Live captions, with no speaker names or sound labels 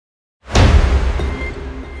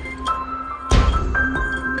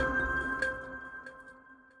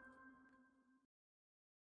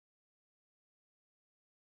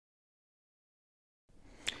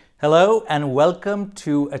Hello and welcome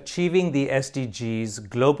to Achieving the SDGs,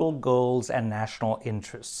 Global Goals and National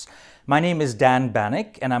Interests. My name is Dan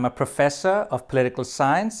Banik and I'm a professor of political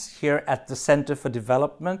science here at the Center for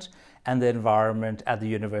Development and the Environment at the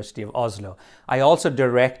University of Oslo. I also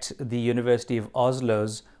direct the University of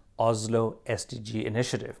Oslo's Oslo SDG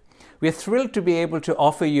Initiative. We are thrilled to be able to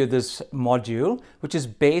offer you this module, which is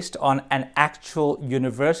based on an actual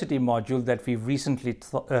university module that we've recently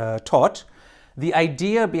taught. The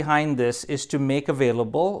idea behind this is to make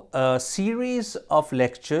available a series of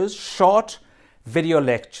lectures, short video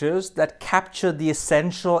lectures that capture the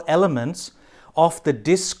essential elements of the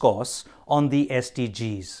discourse on the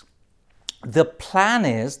SDGs. The plan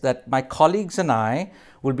is that my colleagues and I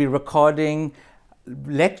will be recording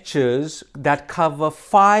lectures that cover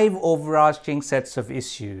 5 overarching sets of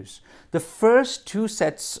issues. The first 2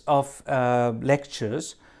 sets of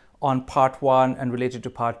lectures on part 1 and related to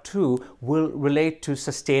part 2 will relate to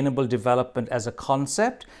sustainable development as a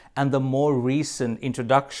concept, and the more recent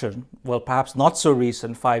introduction, well perhaps not so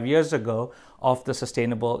recent, 5 years ago, of the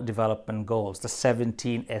Sustainable Development Goals, the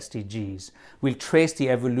 17 SDGs. We'll trace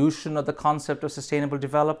the evolution of the concept of sustainable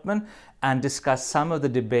development and discuss some of the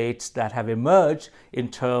debates that have emerged in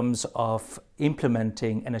terms of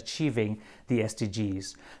implementing and achieving the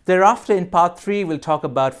SDGs. Thereafter, in part 3, we'll talk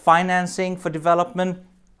about financing for development,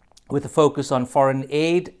 with a focus on foreign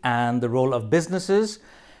aid and the role of businesses.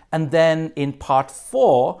 And then in part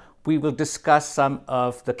 4, we will discuss some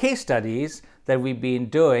of the case studies that we've been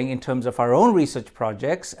doing in terms of our own research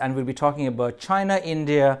projects. And we'll be talking about China,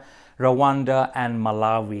 India, Rwanda, and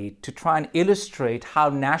Malawi to try and illustrate how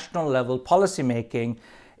national level policymaking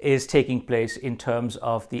is taking place in terms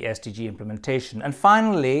of the SDG implementation. And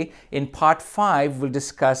finally, in part 5, we'll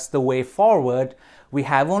discuss the way forward. We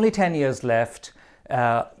have only 10 years left.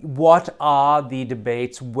 What are the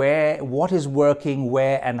debates, what is working,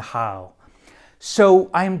 where and how. So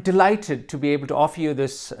I'm delighted to be able to offer you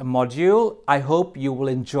this module. I hope you will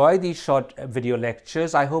enjoy these short video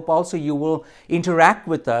lectures. I hope also you will interact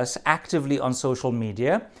with us actively on social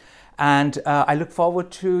media. And I look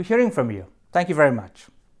forward to hearing from you. Thank you very much.